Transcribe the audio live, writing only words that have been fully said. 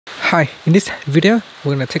Hi, in this video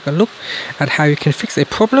we're going to take a look at how you can fix a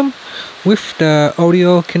problem with the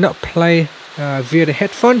audio cannot play via the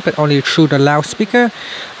headphone but only through the loudspeaker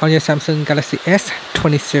on your Samsung Galaxy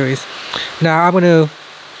S20 series. Now I'm going to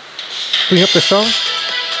bring up the song,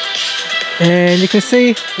 and you can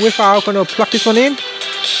see without going to plug this one in,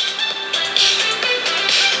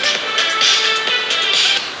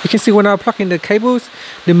 you can see when I plug in the cables,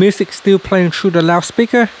 the music still playing through the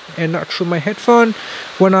loudspeaker and not through my headphone.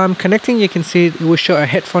 When I'm connecting, you can see it will show a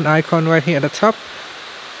headphone icon right here at the top,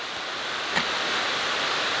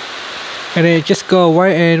 and then it just go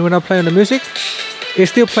away. And when I play on the music,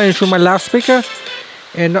 it's still playing through my loudspeaker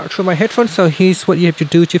and not through my headphone. So here's what you have to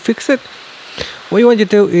do to fix it. What you want to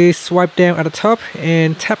do is swipe down at the top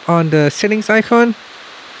and tap on the settings icon.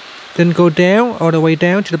 Then go down, all the way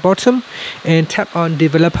down to the bottom, and tap on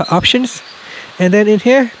developer options. And then in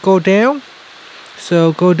here, go down.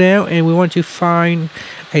 So go down, and we want to find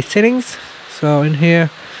a settings. So in here,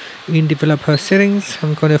 in developer settings,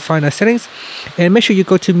 I'm going to find a settings. And make sure you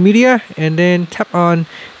go to media, and then tap on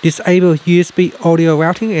disable USB audio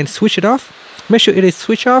routing and switch it off. Make sure it is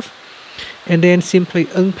switched off. And then simply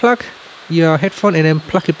unplug your headphone and then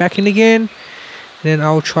plug it back in again. And then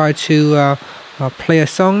I'll try to play a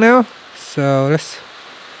song now. So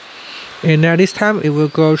and now this time it will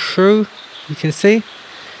go through. You can see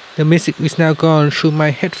the music is now going through my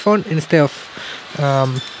headphone instead of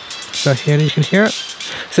so here you can hear it.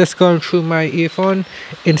 So it's going through my earphone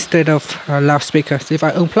instead of loudspeaker. So if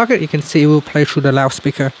I unplug it, you can see it will play through the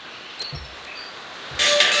loudspeaker.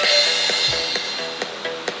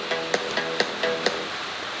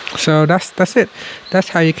 So that's it. That's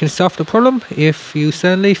how you can solve the problem. If you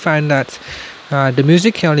suddenly find that the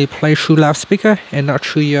music can only play through loudspeaker and not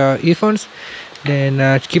through your earphones,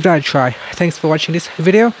 then give that a try. Thanks for watching this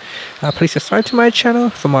video. Please subscribe to my channel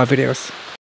for more videos.